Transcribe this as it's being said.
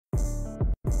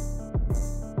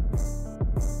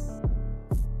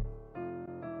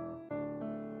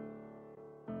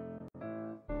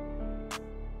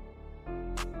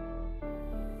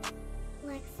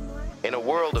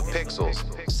world of pixels,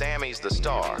 Sammy's the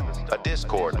star, a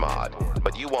Discord mod,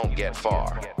 but you won't get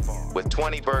far. With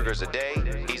 20 burgers a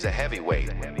day, he's a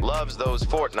heavyweight, loves those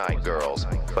Fortnite girls,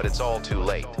 but it's all too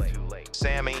late.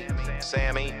 Sammy,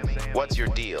 what's your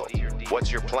deal?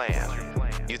 What's your plan?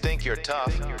 You think you're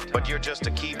tough, but you're just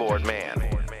a keyboard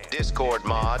man. Discord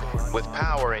mod, with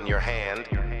power in your hand,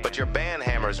 but your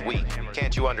banhammer's weak,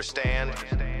 can't you understand?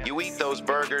 You eat those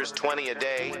burgers 20 a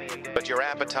day, but your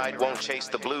appetite won't chase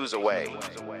the blues away.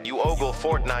 You ogle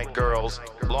Fortnite girls,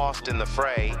 lost in the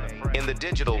fray. In the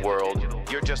digital world,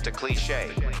 you're just a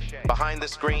cliche. Behind the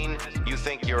screen, you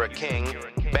think you're a king,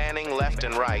 banning left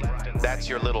and right, that's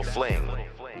your little fling.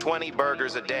 20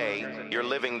 burgers a day, you're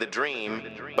living the dream,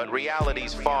 but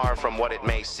reality's far from what it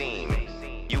may seem.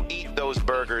 You eat those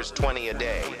burgers 20 a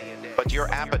day, but your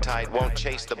appetite won't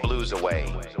chase the blues away.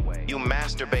 You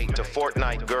masturbate to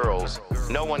Fortnite girls,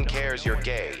 no one cares you're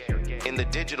gay. In the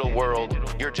digital world,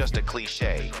 you're just a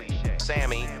cliche.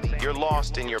 Sammy, you're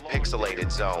lost in your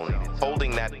pixelated zone,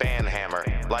 holding that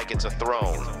banhammer like it's a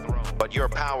throne. But your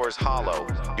power's hollow,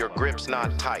 your grip's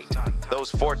not tight.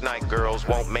 Those Fortnite girls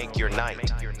won't make your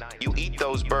night. You eat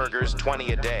those burgers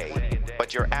 20 a day,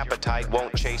 but your appetite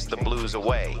won't chase the blues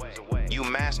away. You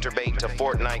masturbate to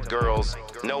Fortnite girls,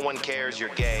 no one cares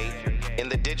you're gay. In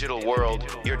the digital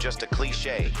world, you're just a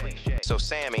cliche. So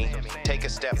Sammy, take a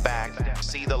step back,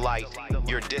 see the light,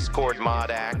 your Discord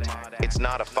mod act, it's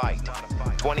not a fight.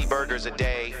 20 burgers a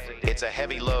day, it's a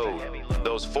heavy load.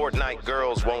 Those Fortnite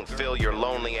girls won't fill your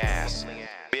lonely ass.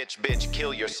 Bitch,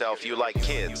 kill yourself, you like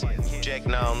kids.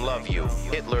 Jegnown love you,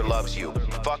 Hitler loves you.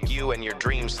 Fuck you and your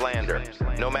dream slander.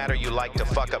 No matter you like to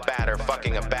fuck a bat or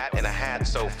fucking a bat in a hat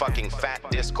so fucking fat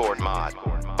Discord mod.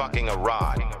 Fucking a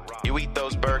rod. You eat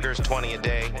those burgers 20 a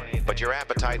day, but your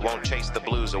appetite won't chase the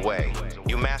blues away.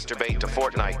 You masturbate to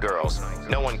Fortnite girls,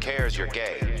 no one cares you're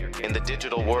gay. In the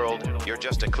digital world, you're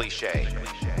just a cliche.